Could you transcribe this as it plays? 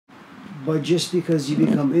But just because you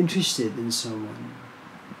become interested in someone,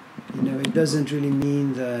 it doesn't really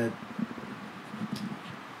mean that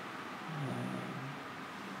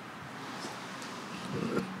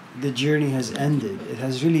the journey has ended. It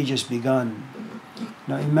has really just begun.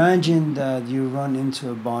 Now imagine that you run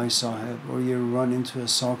into a Bai Sahib or you run into a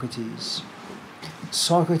Socrates.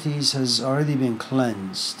 Socrates has already been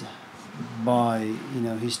cleansed by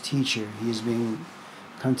his teacher. He is being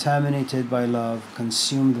contaminated by love,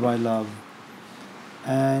 consumed by love,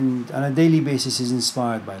 and on a daily basis is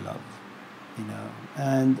inspired by love.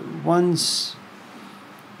 And once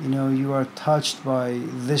you are touched by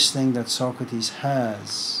this thing that Socrates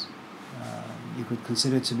has, you could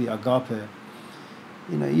consider it to be agape.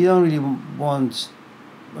 You don't really want,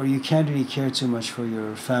 or you can't really care too much for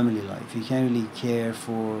your family life. You can't really care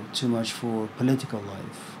for too much for political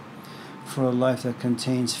life, for a life that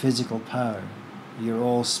contains physical power. You're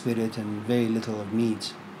all spirit and very little of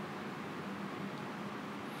meat.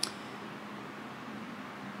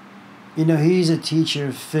 He is a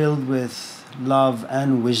teacher filled with love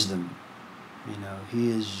and wisdom. He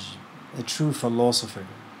is a true philosopher.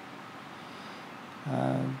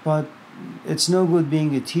 But it's no good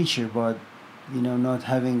being a teacher, but not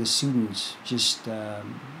having a student. Just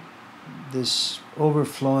this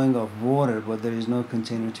overflowing of water, but there is no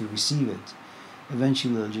container to receive it.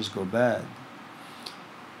 Eventually, it'll just go bad.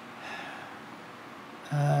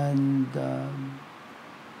 And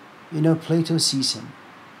Plato sees him.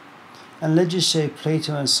 And let's just say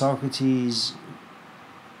Plato and Socrates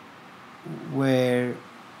were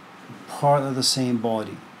part of the same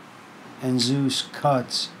body, and Zeus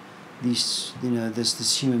cut these,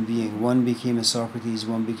 this human being. One became a Socrates,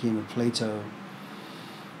 one became a Plato.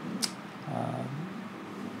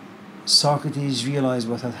 Socrates realized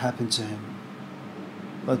what had happened to him,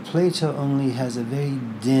 but Plato only has a very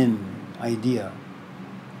dim idea.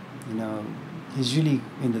 He's really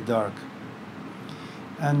in the dark.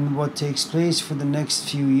 And what takes place for the next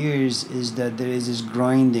few years is that there is this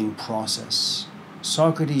grinding process.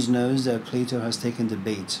 Socrates knows that Plato has taken the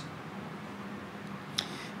bait.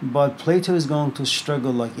 But Plato is going to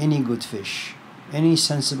struggle like any good fish. Any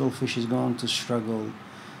sensible fish is going to struggle.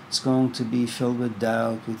 It's going to be filled with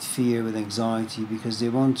doubt, with fear, with anxiety, because they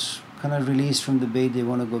won't kind of release from the bait, they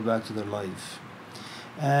want to go back to their life.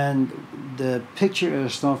 And the picture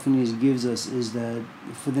Aristophanes gives us is that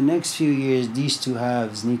for the next few years, these two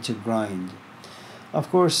halves need to grind. Of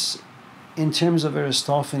course, in terms of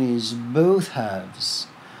Aristophanes, both halves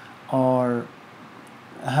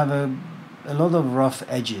have a lot of rough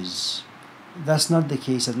edges. That's not the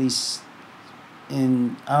case, at least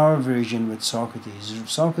in our version with Socrates.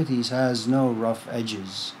 Socrates has no rough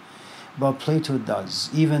edges, but Plato does,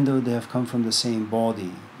 even though they have come from the same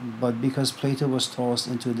body. But because Plato was tossed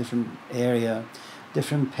into a different area,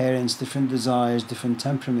 different parents, different desires, different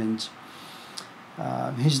temperament,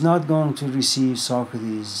 he's not going to receive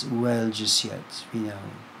Socrates well just yet.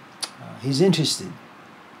 He's interested,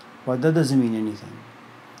 but that doesn't mean anything.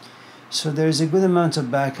 So there's a good amount of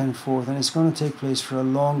back and forth, and it's going to take place for a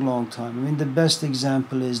long, long time. The best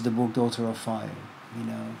example is the book Daughter of Fire.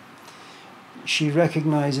 She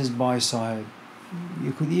recognizes Bai Sahib.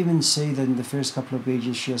 You could even say that in the first couple of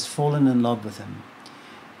pages she has fallen in love with him,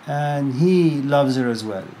 and he loves her as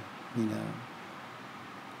well.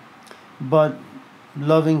 But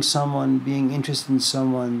loving someone, being interested in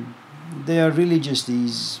someone, they are really just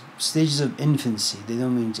these stages of infancy. They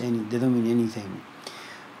don't mean anything.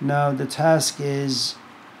 Now the task is,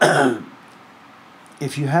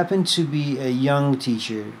 if you happen to be a young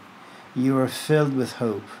teacher, you are filled with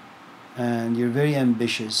hope, and you're very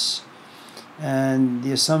ambitious. And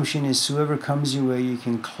the assumption is whoever comes your way, you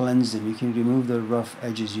can cleanse them, you can remove the rough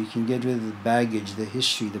edges, you can get rid of the baggage, the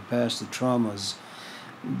history, the past, the traumas,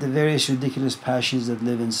 the various ridiculous passions that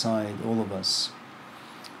live inside all of us.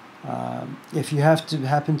 If you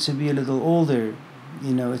happen to be a little older,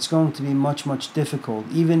 it's going to be much, much difficult.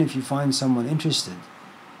 Even if you find someone interested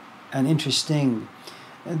and interesting,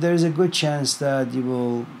 there's a good chance that you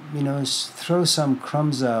will, throw some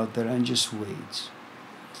crumbs out there and just wait.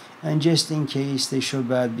 And just in case they show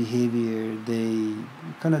bad behavior, they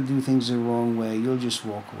kind of do things the wrong way, you'll just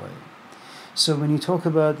walk away. So when you talk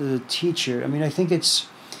about the teacher, I think it's,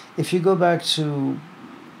 if you go back to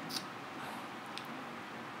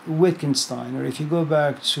Wittgenstein, or if you go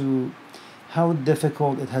back to how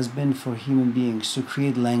difficult it has been for human beings to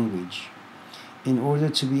create language in order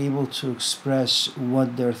to be able to express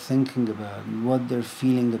what they're thinking about, what they're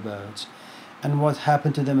feeling about, and what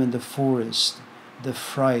happened to them in the forest, the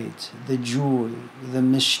fright, the joy, the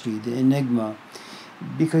mystery, the enigma,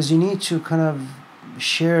 because you need to kind of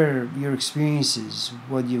share your experiences,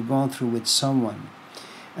 what you've gone through with someone.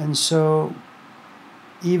 And so,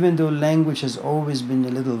 even though language has always been a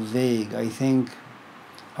little vague, I think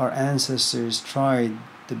our ancestors tried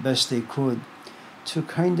the best they could to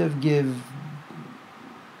kind of give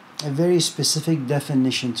a very specific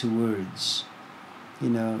definition to words.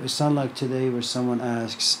 It's not like today where someone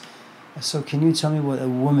asks, so can you tell me what a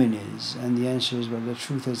woman is? And the answer is, well, the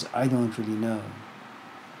truth is, I don't really know.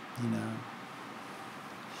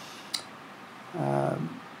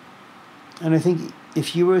 And I think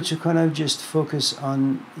if you were to kind of just focus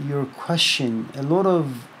on your question, a lot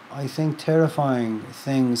of, I think, terrifying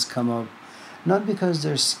things come up, not because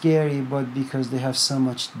they're scary, but because they have so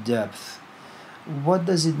much depth. What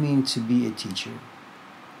does it mean to be a teacher?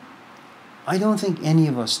 I don't think any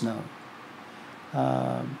of us know.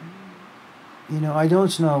 I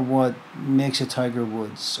don't know what makes a Tiger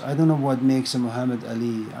Woods. I don't know what makes a Muhammad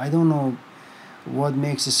Ali. I don't know what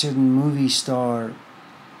makes a certain movie star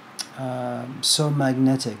so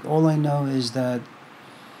magnetic. All I know is that,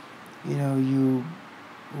 you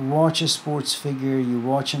watch a sports figure, you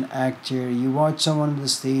watch an actor, you watch someone on the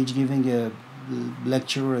stage giving a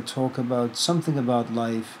lecture or a talk about something about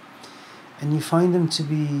life, and you find them to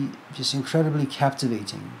be just incredibly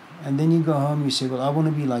captivating. And then you go home, you say, well, I want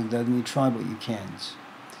to be like that, and you try, but you can't.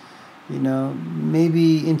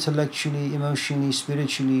 Maybe intellectually, emotionally,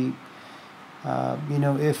 spiritually,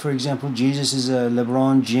 if, for example, Jesus is a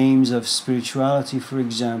LeBron James of spirituality, for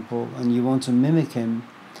example, and you want to mimic him,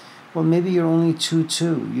 well, maybe you're only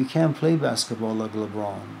 2'2". You can't play basketball like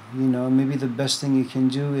LeBron. Maybe the best thing you can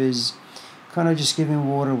do is kind of just give him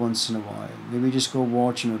water once in a while. Maybe just go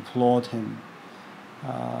watch him, applaud him.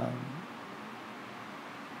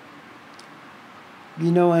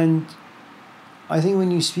 And I think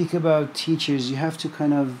when you speak about teachers, you have to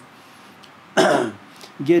kind of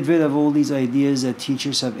get rid of all these ideas that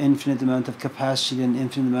teachers have infinite amount of capacity and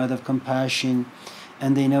infinite amount of compassion,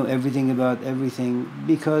 and they know everything about everything,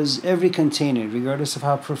 because every container, regardless of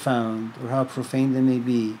how profound or how profane they may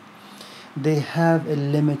be, they have a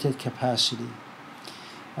limited capacity.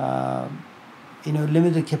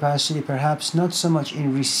 Limited capacity perhaps not so much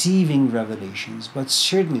in receiving revelations, but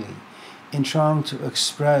certainly in trying to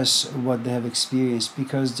express what they have experienced,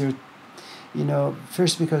 because they're,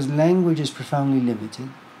 first because language is profoundly limited.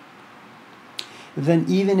 Then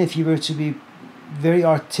even if you were to be very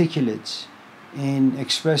articulate in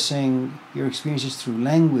expressing your experiences through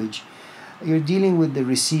language, you're dealing with the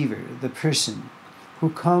receiver, the person who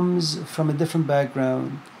comes from a different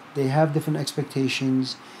background. They have different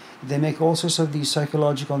expectations. They make all sorts of these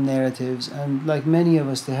psychological narratives, and like many of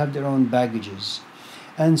us, they have their own baggages.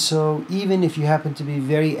 And so even if you happen to be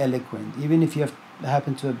very eloquent, even if you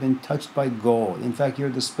happen to have been touched by God, in fact, you're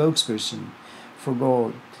the spokesperson for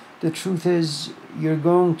God, the truth is you're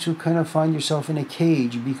going to kind of find yourself in a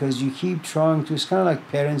cage, because you keep trying to, it's kind of like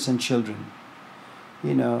parents and children.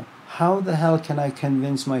 How the hell can I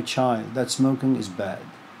convince my child that smoking is bad?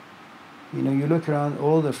 You look around,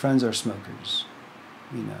 all their friends are smokers.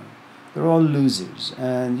 They're all losers.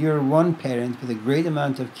 And you're one parent with a great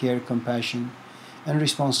amount of care, compassion, and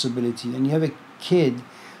responsibility, and you have a kid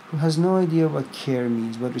who has no idea what care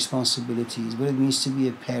means, what responsibility is, what it means to be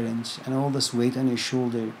a parent, and all this weight on your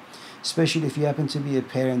shoulder, especially if you happen to be a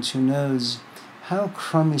parent who knows how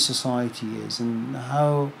crummy society is and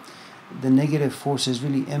how the negative forces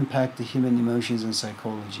really impact the human emotions and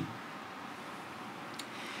psychology.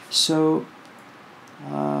 So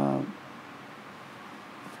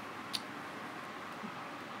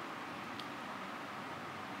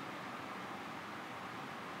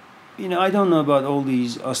I don't know about all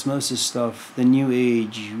these osmosis stuff, the new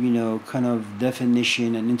age, kind of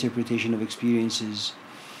definition and interpretation of experiences.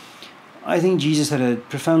 I think Jesus had a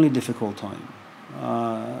profoundly difficult time.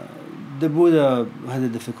 The Buddha had a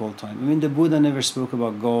difficult time. The Buddha never spoke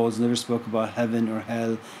about gods, never spoke about heaven or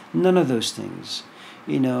hell, none of those things.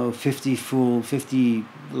 50 full, 50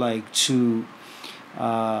 like two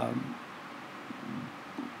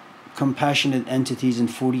compassionate entities and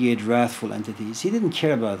 48 wrathful entities. He didn't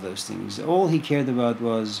care about those things. All he cared about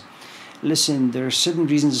was, listen, there are certain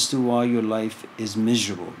reasons as to why your life is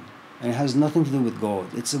miserable. And it has nothing to do with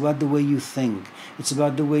God. It's about the way you think. It's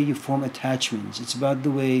about the way you form attachments. It's about the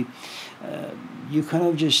way you kind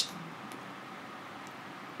of just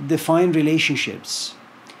define relationships.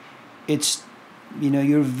 It's,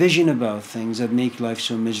 your vision about things that make life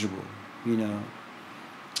so miserable,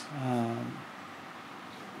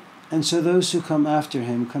 And so those who come after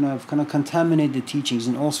him kind of contaminate the teachings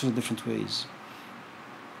in all sorts of different ways.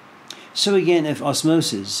 So again, if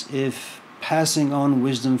osmosis, if passing on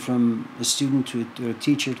wisdom from a student to a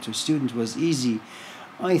teacher to a student was easy,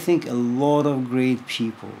 I think a lot of great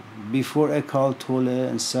people before Eckhart Tolle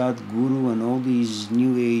and Sadhguru and all these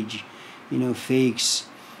new age, fakes,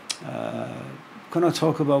 cannot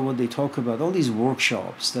talk about what they talk about. All these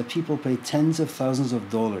workshops that people pay tens of thousands of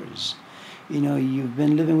dollars. You've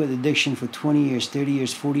been living with addiction for 20 years, 30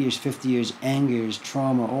 years, 40 years, 50 years, angers,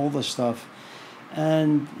 trauma, all the stuff.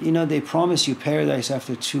 And, they promise you paradise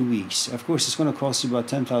after 2 weeks. Of course, it's going to cost you about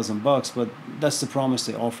 $10,000, but that's the promise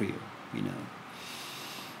they offer you.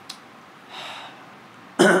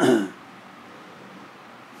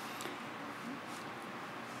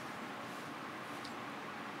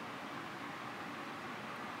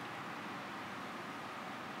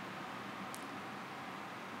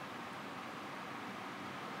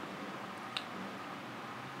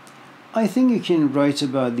 I think you can write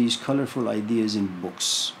about these colorful ideas in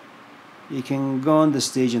books. You can go on the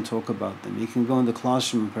stage and talk about them. You can go in the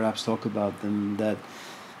classroom and perhaps talk about them, that,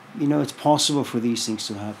 it's possible for these things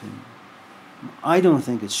to happen. I don't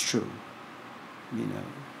think it's true,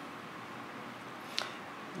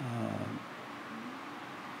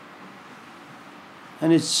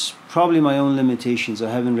 and it's probably my own limitations.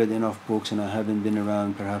 I haven't read enough books and I haven't been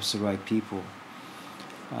around perhaps the right people.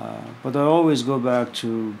 But I always go back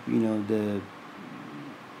to, the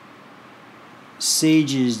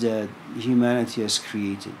sages that humanity has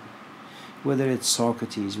created. Whether it's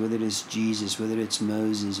Socrates, whether it's Jesus, whether it's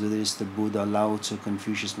Moses, whether it's the Buddha, Lao Tzu,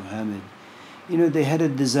 Confucius, Muhammad. They had a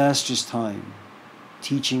disastrous time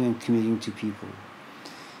teaching and committing to people.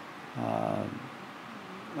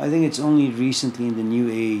 I think it's only recently in the new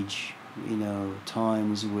age,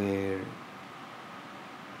 times where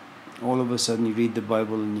all of a sudden you read the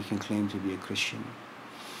Bible and you can claim to be a Christian.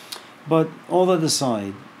 But all that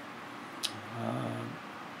aside,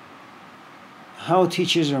 how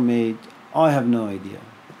teachers are made, I have no idea.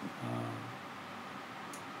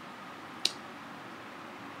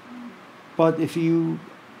 But if you,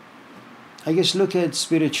 I guess, look at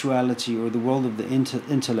spirituality or the world of the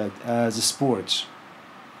intellect as a sport,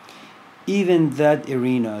 even that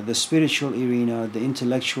arena, the spiritual arena, the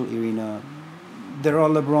intellectual arena, there are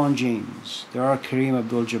LeBron James, there are Kareem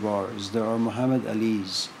Abdul-Jabbars, there are Muhammad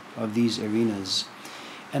Ali's of these arenas.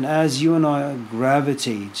 And as you and I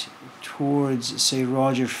gravitate towards, say,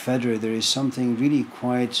 Roger Federer, there is something really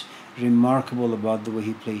quite remarkable about the way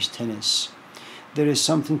he plays tennis. There is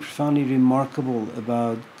something profoundly remarkable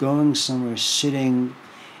about going somewhere, sitting,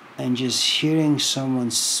 and just hearing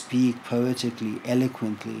someone speak poetically,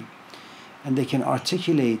 eloquently, and they can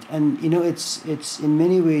articulate. And it's in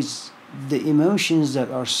many ways the emotions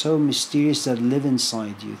that are so mysterious that live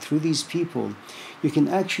inside you. Through these people, you can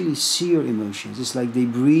actually see your emotions. It's like they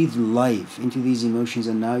breathe life into these emotions,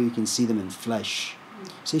 and now you can see them in flesh.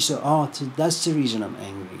 Say, that's the reason I'm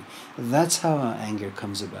angry. That's how our anger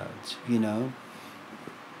comes about,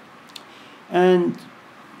 And,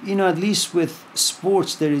 at least with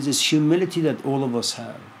sports, there is this humility that all of us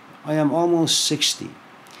have. I am almost 60.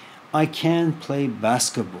 I can't play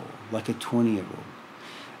basketball like a 20-year-old.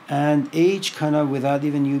 And age, kind of without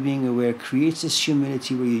even you being aware, creates this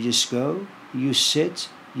humility where you just go, you sit,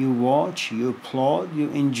 you watch, you applaud, you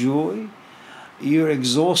enjoy. You're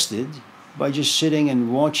exhausted by just sitting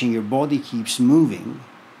and watching. Your body keeps moving,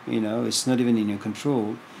 it's not even in your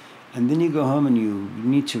control. And then you go home and you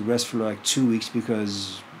need to rest for like 2 weeks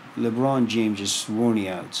because LeBron James just worn you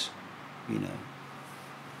out,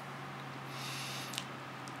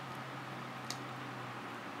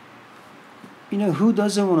 Who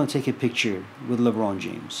doesn't want to take a picture with LeBron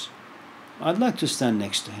James? I'd like to stand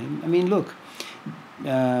next to him. I mean, look,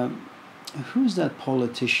 who's that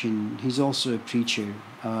politician? He's also a preacher.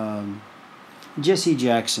 Jesse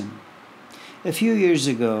Jackson. A few years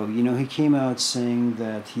ago, he came out saying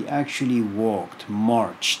that he actually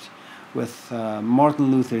marched with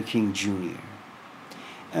Martin Luther King Jr.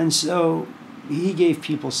 And so he gave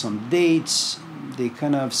people some dates.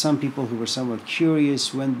 Some people who were somewhat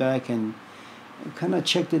curious went back and kind of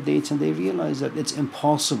checked the dates, and they realized that it's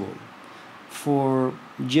impossible for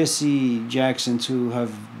Jesse Jackson to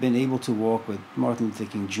have been able to walk with Martin Luther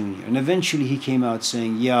King Jr. And eventually he came out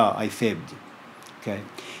saying, yeah, I fibbed. Okay.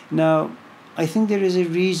 Now, I think there is a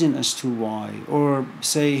reason as to why. Or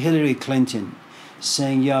say Hillary Clinton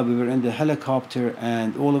saying, yeah, we were in the helicopter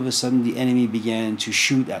and all of a sudden the enemy began to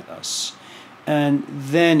shoot at us. And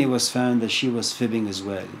then it was found that she was fibbing as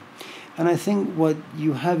well. And I think what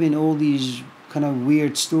you have in all these kind of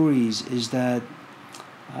weird stories is that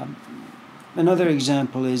another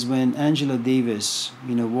example is when Angela Davis,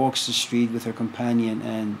 walks the street with her companion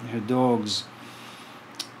and her dogs.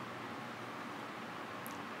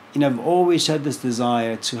 I've always had this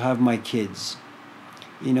desire to have my kids,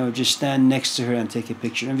 just stand next to her and take a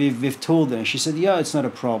picture. And we've told her, and she said, yeah, it's not a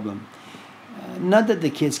problem. Not that the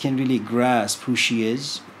kids can really grasp who she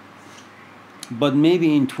is, but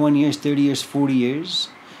maybe in 20 years, 30 years, 40 years,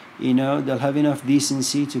 they'll have enough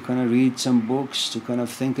decency to kind of read some books, to kind of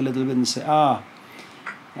think a little bit and say, I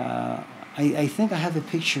think I have a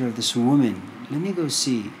picture of this woman. Let me go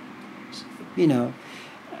see.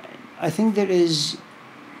 I think there is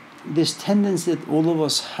this tendency that all of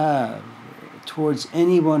us have towards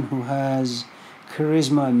anyone who has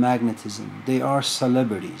charisma and magnetism. They are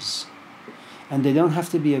celebrities. And they don't have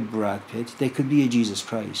to be a Brad Pitt. They could be a Jesus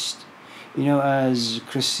Christ. As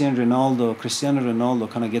Cristiano Ronaldo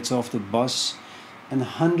kind of gets off the bus and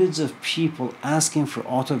hundreds of people asking for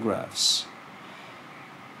autographs.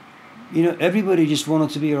 Everybody just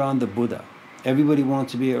wanted to be around the Buddha. Everybody wanted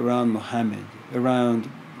to be around Muhammad.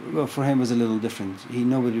 For him it was a little different.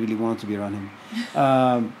 Nobody really wanted to be around him.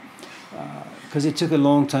 Because it took a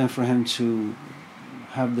long time for him to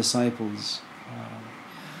have disciples.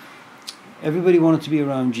 Everybody wanted to be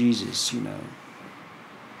around Jesus,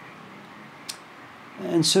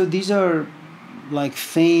 And so these are like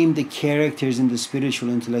famed characters in the spiritual,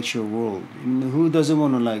 intellectual world. Who doesn't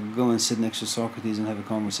want to go and sit next to Socrates and have a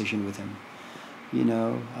conversation with him?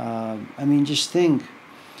 Just think,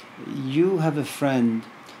 you have a friend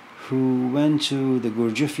who went to the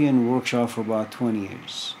Gurdjieffian workshop for about 20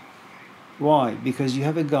 years. Why? Because you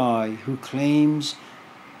have a guy who claims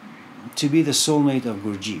to be the soulmate of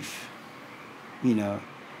Gurdjieff,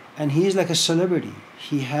 and he is like a celebrity.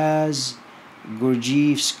 He has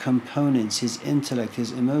Gurdjieff's components, his intellect,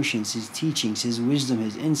 his emotions, his teachings, his wisdom,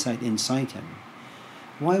 his insight inside him.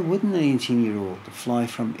 Why wouldn't an 18-year-old fly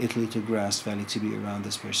from Italy to Grass Valley to be around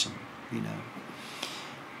this person,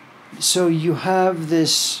 So you have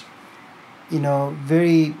this,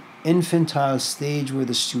 very infantile stage where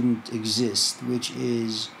the student exists, which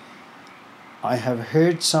is, I have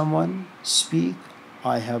heard someone speak,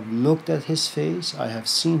 I have looked at his face, I have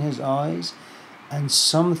seen his eyes, and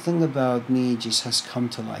something about me just has come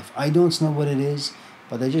to life. I don't know what it is,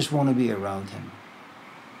 but I just want to be around him.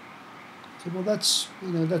 So, well, that's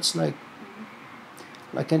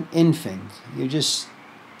like an infant. You're just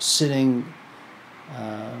sitting.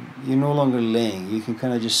 You're no longer laying. You can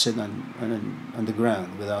kind of just sit on the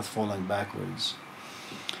ground without falling backwards.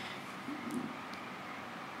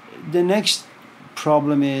 The next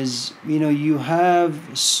problem is, you have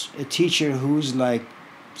a teacher who's like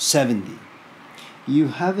 70. You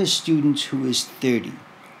have a student who is 30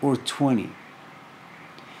 or 20.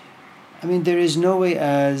 There is no way,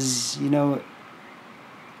 as a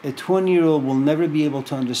 20-year-old will never be able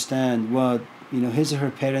to understand what his or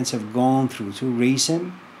her parents have gone through to raise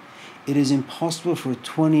him. It is impossible for a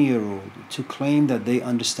 20-year-old to claim that they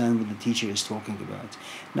understand what the teacher is talking about.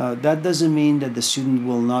 Now, that doesn't mean that the student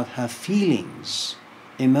will not have feelings,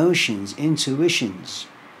 emotions, intuitions.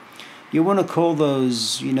 You want to call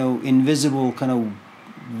those, invisible kind of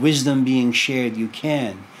wisdom being shared, you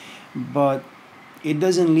can. But it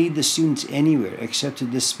doesn't lead the students anywhere except to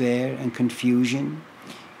despair and confusion,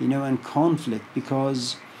 and conflict,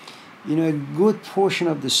 because, a good portion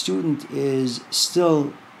of the student is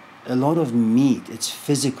still a lot of meat. It's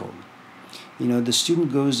physical. The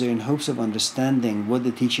student goes there in hopes of understanding what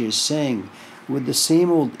the teacher is saying with the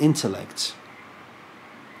same old intellect.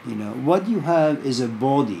 What you have is a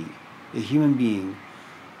body, a human being,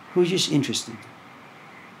 who's just interested.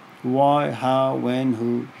 Why, how, when,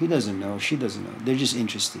 who, he doesn't know, she doesn't know. They're just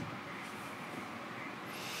interested.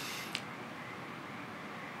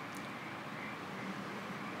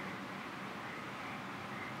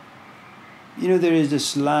 There is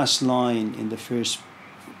this last line in the first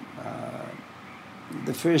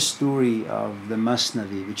story of the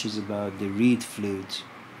Masnavi, which is about the reed flute.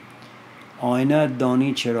 آینه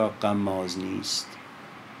دانی چرا غماز نیست.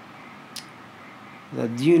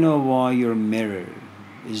 That, do you know why your mirror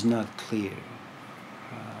is not clear?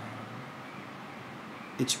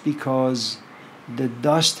 It's because the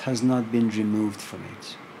dust has not been removed from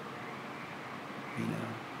it.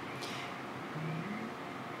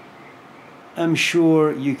 I'm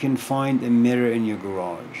sure you can find a mirror in your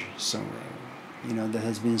garage somewhere, that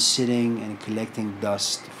has been sitting and collecting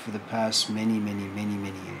dust for the past many, many, many,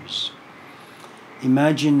 many years.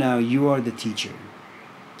 Imagine now you are the teacher.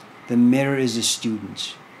 The mirror is the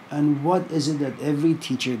student. And what is it that every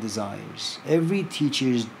teacher desires? Every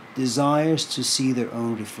teacher desires to see their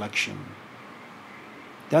own reflection.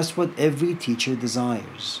 That's what every teacher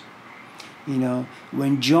desires.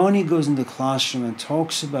 When Johnny goes in the classroom and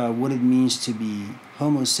talks about what it means to be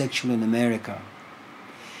homosexual in America,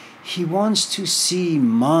 He wants to see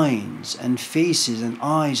minds and faces and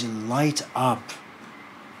eyes light up,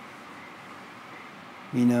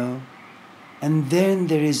 you know. And then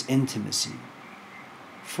there is intimacy.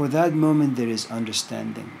 For that moment there is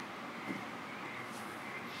understanding.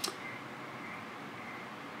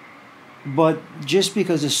 But just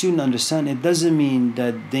because a student understands, it doesn't mean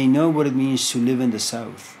that they know what it means to live in the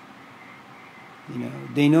South. You know,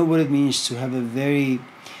 they know what it means to have a very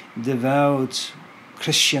devout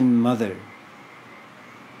Christian mother.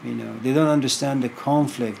 You know, they don't understand the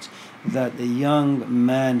conflict that a young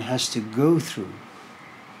man has to go through.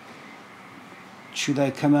 Should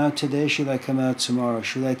I come out today? Should I come out tomorrow?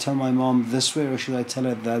 Should I tell my mom this way or should I tell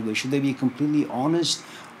her that way? Should I be completely honest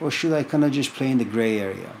or should I kind of just play in the gray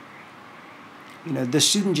area? You know, the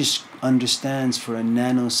student just understands for a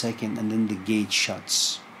nanosecond and then the gate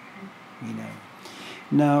shuts. You know.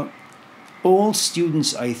 Now, all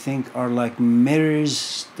students, I think, are like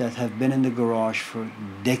mirrors that have been in the garage for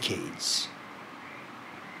decades.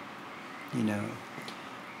 You know.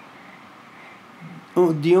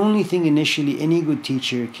 Oh, the only thing initially any good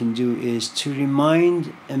teacher can do is to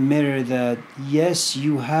remind a mirror that yes,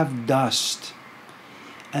 you have dust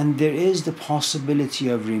and there is the possibility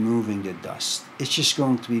of removing the dust. It's just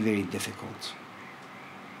going to be very difficult.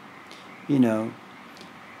 You know,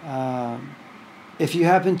 if you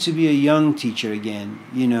happen to be a young teacher again,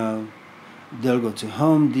 you know, they'll go to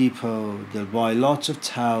Home Depot, they'll buy lots of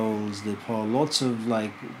towels, they'll buy lots of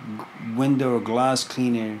like window or glass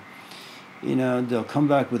cleaner. You know, they'll come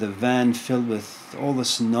back with a van filled with all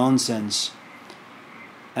this nonsense.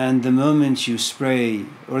 And the moment you spray,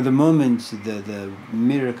 or the moment the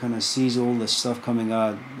mirror kind of sees all the stuff coming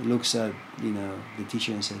out, looks at, you know, the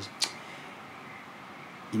teacher and says,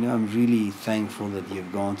 you know, I'm really thankful that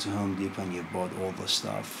you've gone to Home Depot and you've bought all the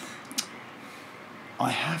stuff. I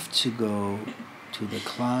have to go to the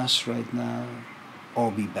class right now. I'll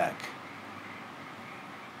be back.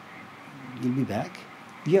 You'll be back?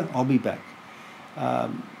 Yeah, I'll be back.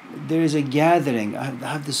 There is a gathering. I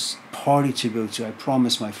have this party to go to. I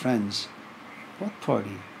promised my friends. What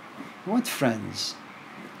party? What friends?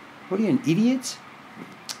 What are you, an idiot?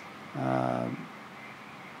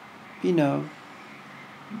 You know,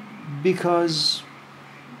 because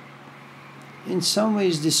in some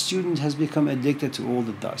ways the student has become addicted to all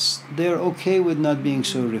the dust. They're okay with not being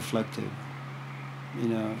so reflective. You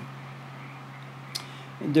know,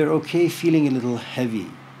 they're okay feeling a little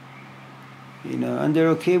heavy. You know, and they're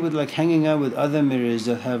okay with like hanging out with other mirrors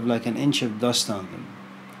that have like an inch of dust on them.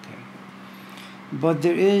 Okay. But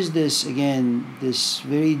there is this, again, this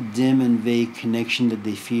very dim and vague connection that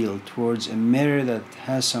they feel towards a mirror that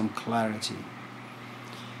has some clarity.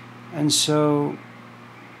 And so,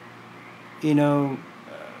 you know,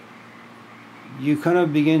 you kind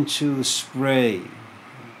of begin to spray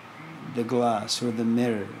the glass or the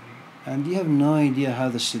mirror, and you have no idea how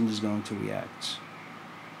the student is going to react.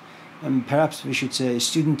 And perhaps we should say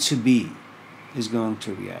student to be is going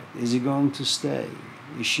to react. Is he going to stay?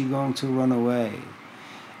 Is she going to run away?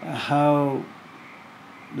 How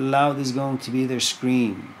loud is going to be their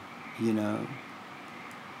scream? You know?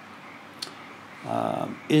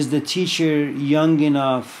 Is the teacher young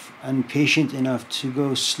enough and patient enough to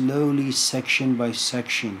go slowly, section by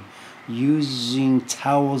section, using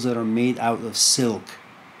towels that are made out of silk?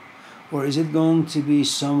 Or is it going to be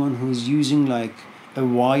someone who's using like a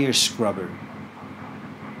wire scrubber,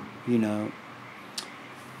 you know?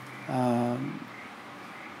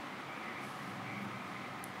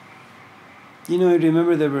 You know, I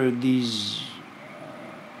remember there were these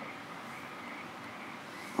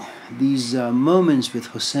moments with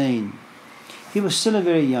Hussein. He was still a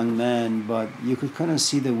very young man, but you could kind of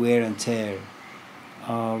see the wear and tear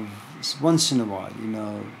of once in a while, you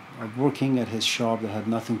know, of working at his shop that had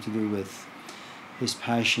nothing to do with his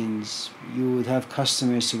passions. You would have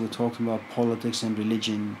customers who would talk about politics and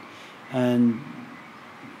religion, and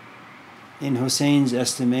in Hussein's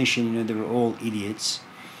estimation, you know, they were all idiots.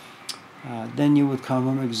 Then you would come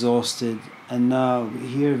home exhausted, and now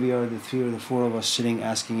here we are, the three or the four of us sitting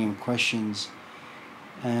asking him questions,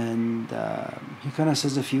 and he kind of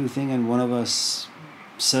says a few things, and one of us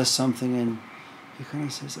says something, and he kind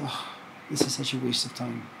of says, oh, this is such a waste of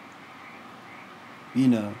time, you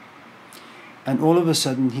know. And all of a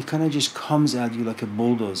sudden, he kind of just comes at you like a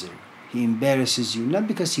bulldozer. He embarrasses you, not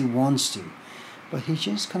because he wants to, but he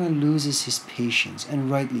just kind of loses his patience,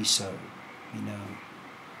 and rightly so, you know.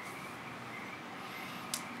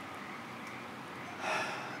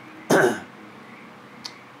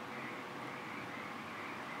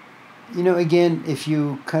 You know, again, if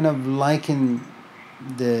you kind of liken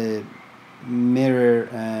the mirror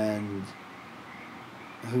and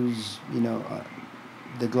who's,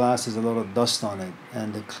 the glass has a lot of dust on it,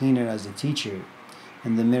 and the cleaner as the teacher,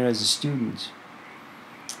 and the mirror as a student.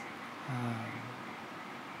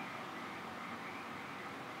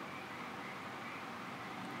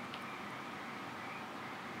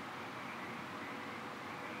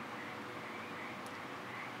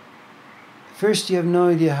 First, you have no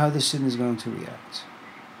idea how the student is going to react.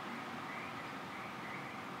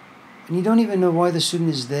 And you don't even know why the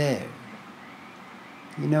student is there.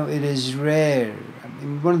 It is rare.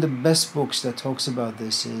 One of the best books that talks about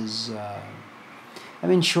this is,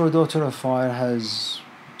 sure, Daughter of Fire has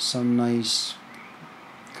some nice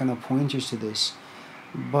kind of pointers to this.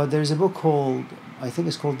 But there's a book called, I think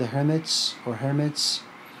it's called The Hermits or Hermits.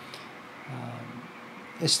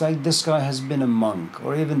 It's like this guy has been a monk,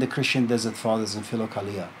 or even the Christian Desert Fathers in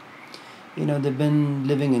Philokalia. They've been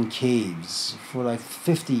living in caves for like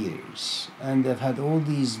 50 years, and they've had all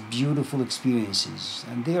these beautiful experiences,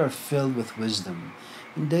 and they are filled with wisdom.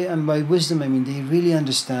 And by wisdom, I mean they really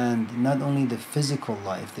understand not only the physical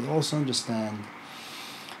life, they also understand,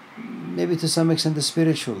 maybe to some extent, the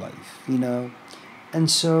spiritual life,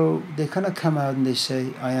 And so they kind of come out and they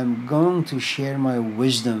say, I am going to share my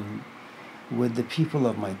wisdom with the people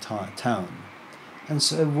of my town. And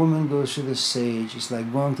so a woman goes to the sage, it's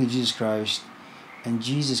like going to Jesus Christ, and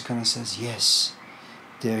Jesus kind of says, yes,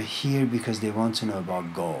 they're here because they want to know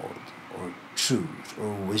about God, or truth,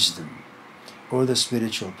 or wisdom, or the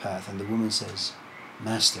spiritual path. And the woman says,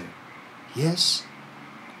 Master, yes,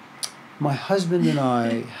 my husband and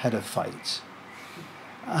I had a fight.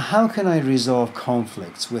 How can I resolve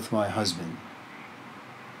conflicts with my husband?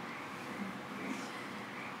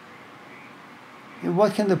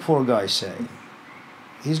 What can the poor guy say?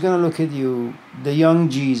 He's going to look at you, the young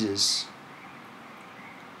Jesus.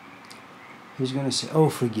 He's going to say,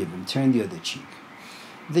 oh, forgive him, turn the other cheek.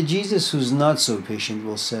 The Jesus who's not so patient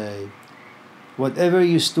will say, whatever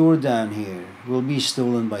you store down here will be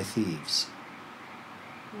stolen by thieves.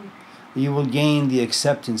 You will gain the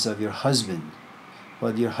acceptance of your husband,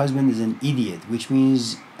 but your husband is an idiot, which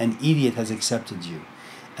means an idiot has accepted you.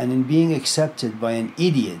 And in being accepted by an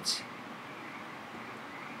idiot,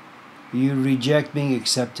 you reject being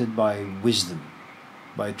accepted by wisdom,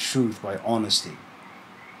 by truth, by honesty.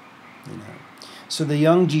 So the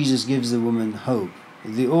young Jesus gives the woman hope.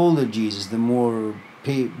 The older Jesus, the more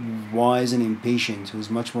wise and impatient, who's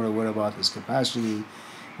much more aware about his capacity,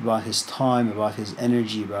 about his time, about his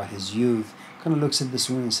energy, about his youth, kind of looks at this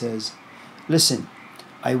woman and says, listen,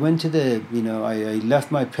 I went to I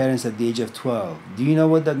left my parents at the age of 12. Do you know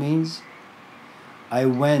what that means? I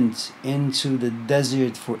went into the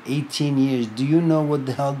desert for 18 years. Do you know what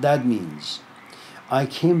the hell that means? I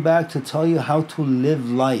came back to tell you how to live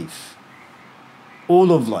life.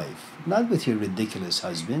 All of life. Not with your ridiculous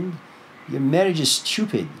husband. Your marriage is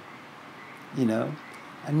stupid. And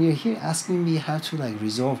you're here asking me how to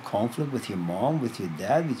resolve conflict with your mom, with your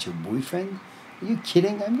dad, with your boyfriend. Are you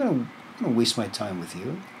kidding? I'm gonna waste my time with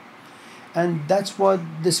you. And that's what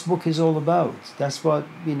this book is all about. That's what,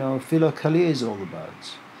 Philokalia is all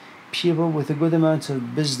about. People with a good amount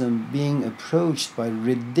of wisdom being approached by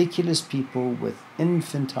ridiculous people with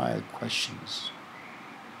infantile questions.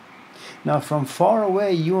 Now, from far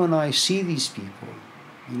away, you and I see these people,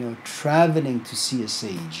 traveling to see a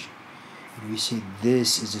sage. And we say,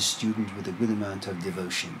 this is a student with a good amount of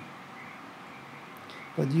devotion.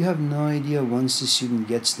 But you have no idea once the student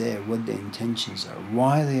gets there what the intentions are,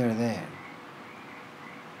 why they are there.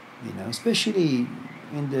 Especially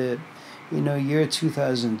in the year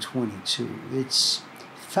 2022, it's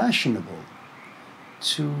fashionable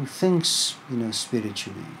to think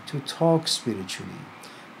spiritually, to talk spiritually,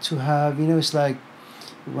 to have it's like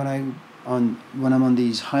when I'm on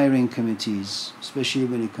these hiring committees, especially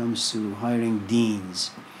when it comes to hiring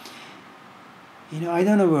deans. I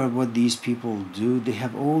don't know what these people do. They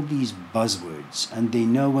have all these buzzwords, and they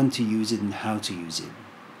know when to use it and how to use it.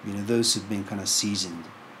 Those who've been kind of seasoned.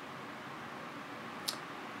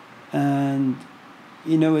 And,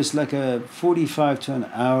 it's like a 45 to an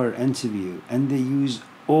hour interview, and they use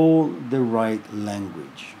all the right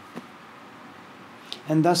language.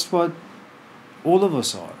 And that's what all of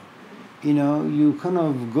us are. You kind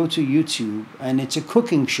of go to YouTube, and it's a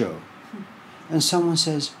cooking show. And someone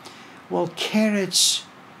says, well, carrots,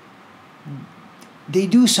 they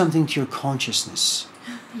do something to your consciousness,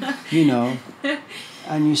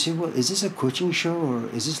 And you say, well, is this a cooking show, or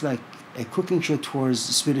is this like a cooking show towards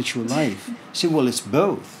spiritual life? You say, well, it's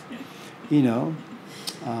both,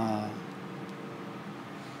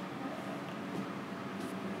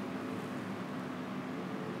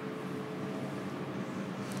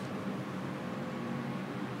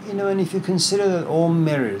 And if you consider that all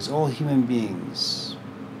mirrors, all human beings,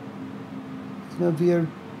 we are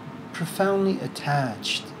profoundly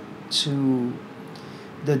attached to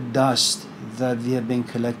the dust that we have been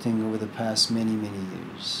collecting over the past many, many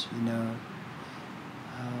years.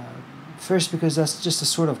 First, because that's just the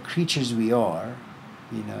sort of creatures we are.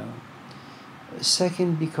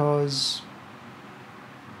 Second, because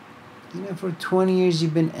for 20 years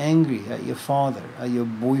you've been angry at your father, at your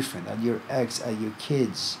boyfriend, at your ex, at your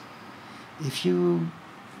kids. If you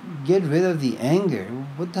get rid of the anger,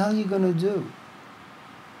 what the hell are you going to do?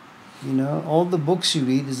 All the books you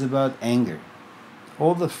read is about anger.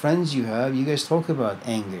 All the friends you have, you guys talk about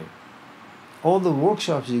anger. All the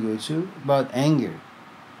workshops you go to, about anger.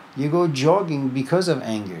 You go jogging because of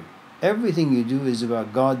anger. Everything you do is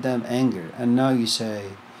about goddamn anger. And now you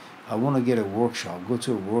say, I want to get a workshop. Go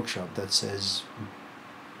to a workshop that says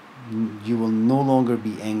you will no longer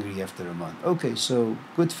be angry after a month. Okay, so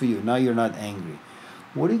good for you. Now you're not angry.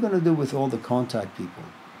 What are you going to do with all the contact people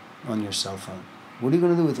on your cell phone? What are you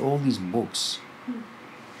going to do with all these books?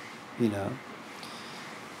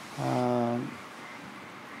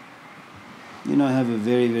 I have a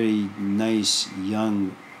very, very nice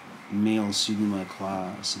young male student in my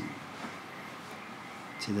class, and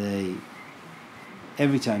today,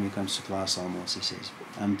 every time he comes to class almost, he says,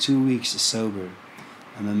 I'm 2 weeks sober,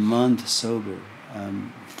 I'm a month sober,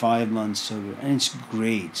 I'm 5 months sober, and it's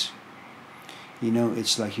great.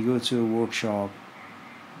 It's like you go to a workshop,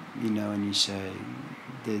 and you say,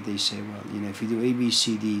 they say, well, if you do A, B,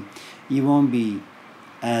 C, D, you won't be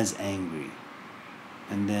as angry.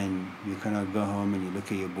 And then you kind of go home and you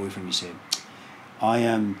look at your boyfriend and you say, I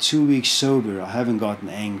am 2 weeks sober, I haven't gotten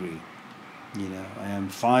angry. I am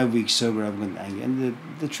 5 weeks sober, I've gotten angry. And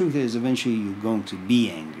the truth is, eventually you're going to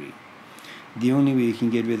be angry. The only way you can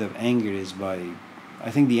get rid of anger is by,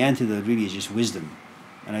 I think the antidote really is just wisdom.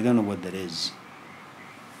 And I don't know what that is.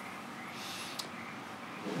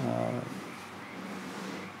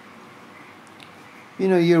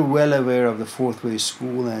 You're well aware of the fourth way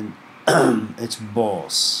school and its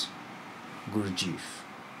boss, Gurdjieff.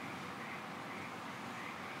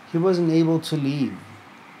 He wasn't able to leave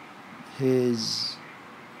his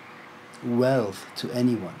wealth to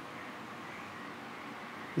anyone.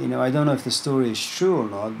 I don't know if the story is true or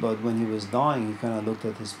not, but when he was dying, he kind of looked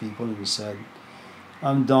at his people and he said,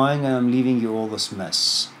 I'm dying and I'm leaving you all this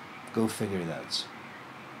mess. Go figure it out.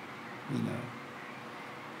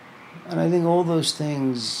 And I think all those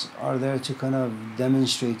things are there to kind of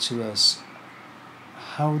demonstrate to us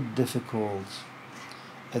how difficult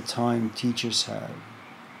a time teachers have,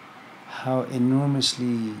 how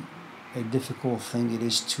enormously a difficult thing it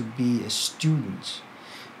is to be a student.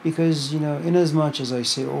 Because, in as much as I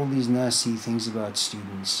say all these nasty things about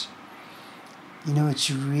students, it's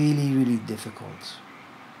really, really difficult.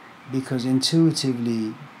 Because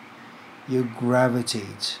intuitively, you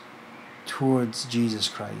gravitate towards Jesus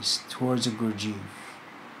Christ, towards a Gurdjieff,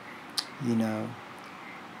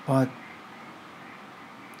 But,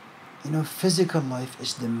 physical life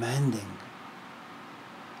is demanding.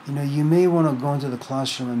 You may want to go into the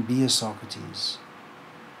classroom and be a Socrates,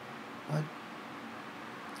 but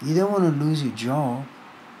you don't want to lose your job.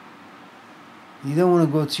 You don't want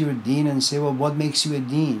to go to your dean and say, well, what makes you a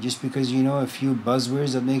dean? Just because you know a few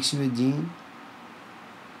buzzwords that makes you a dean?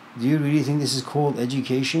 Do you really think this is called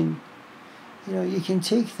education? You can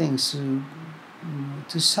take things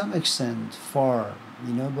to some extent far,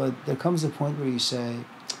 but there comes a point where you say,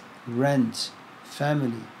 rent,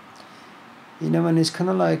 family. And it's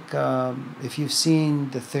kind of like if you've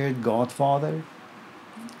seen The Third Godfather,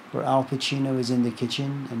 where Al Pacino is in the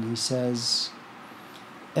kitchen and he says,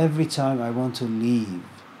 every time I want to leave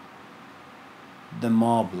the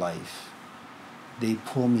mob life, they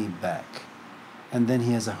pull me back. And then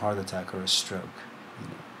he has a heart attack or a stroke.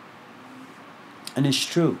 And it's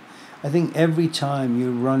true. I think every time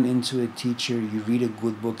you run into a teacher, you read a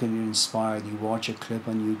good book and you're inspired, you watch a clip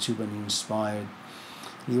on YouTube and you're inspired,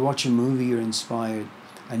 you watch a movie, you're inspired,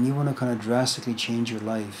 and you want to kind of drastically change your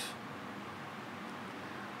life.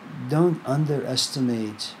 Don't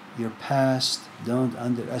underestimate your past, don't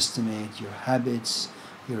underestimate your habits,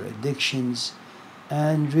 your addictions,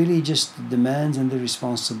 and really just the demands and the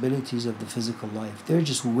responsibilities of the physical life. They're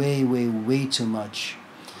just way, way, way too much.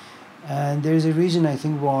 And there's a reason, I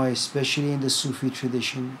think, why, especially in the Sufi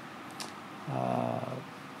tradition,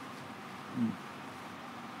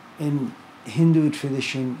 in Hindu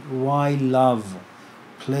tradition, why love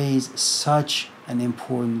plays such an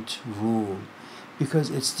important role. Because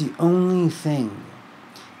it's the only thing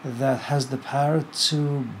that has the power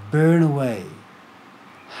to burn away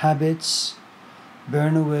habits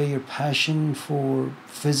burn away your passion for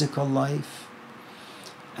physical life.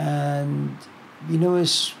 And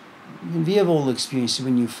it's, we have all experienced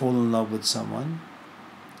when you fall in love with someone.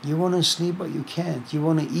 You want to sleep, but you can't. You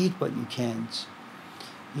want to eat, but you can't.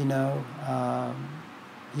 You know, um,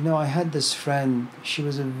 I had this friend. She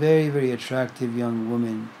was a very, very attractive young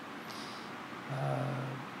woman.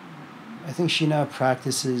 I think she now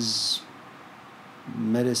practices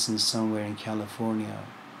medicine somewhere in California.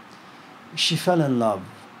 She fell in love,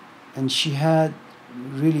 and she had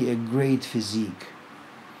really a great physique.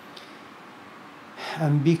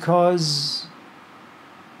 And because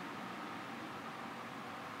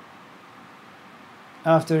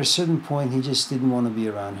after a certain point he just didn't want to be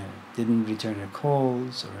around her, didn't return her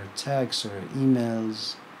calls or her texts or her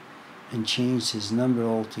emails, and changed his number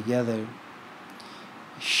altogether,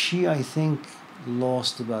 she, I think,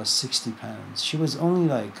 lost about 60 pounds. She was only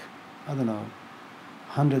like, I don't know,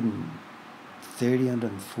 130,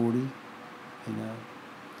 140,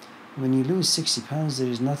 When you lose 60 pounds, there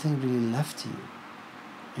is nothing really left to you.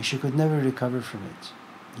 And she could never recover from it.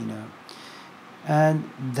 And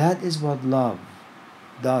that is what love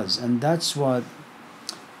does. And that's what,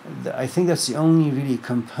 I think that's the only really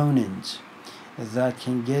component that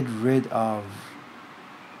can get rid of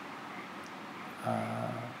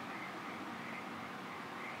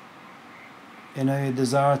your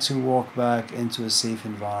desire to walk back into a safe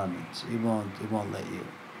environment. It won't let you.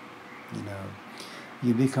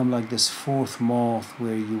 You become like this fourth moth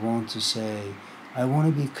where you want to say, I want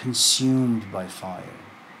to be consumed by fire.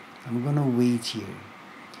 I'm going to wait here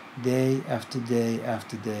day after day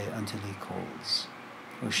after day until he calls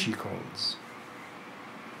or she calls.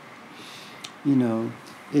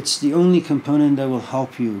 It's the only component that will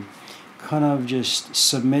help you kind of just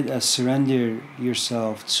surrender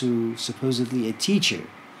yourself to supposedly a teacher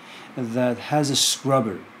that has a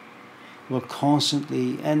scrubber, will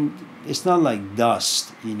constantly, and it's not like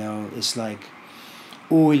dust, it's like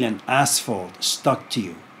oil and asphalt stuck to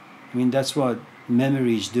you. I mean, that's what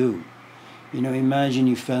memories do. Imagine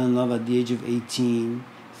you fell in love at the age of 18,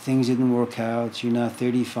 things didn't work out, you're now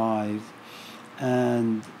 35,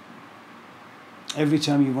 and every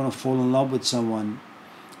time you want to fall in love with someone,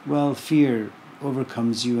 well, fear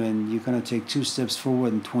overcomes you and you're going to take 2 steps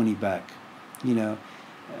forward and 20 back.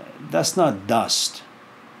 That's not dust.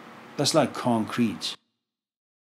 That's like concrete.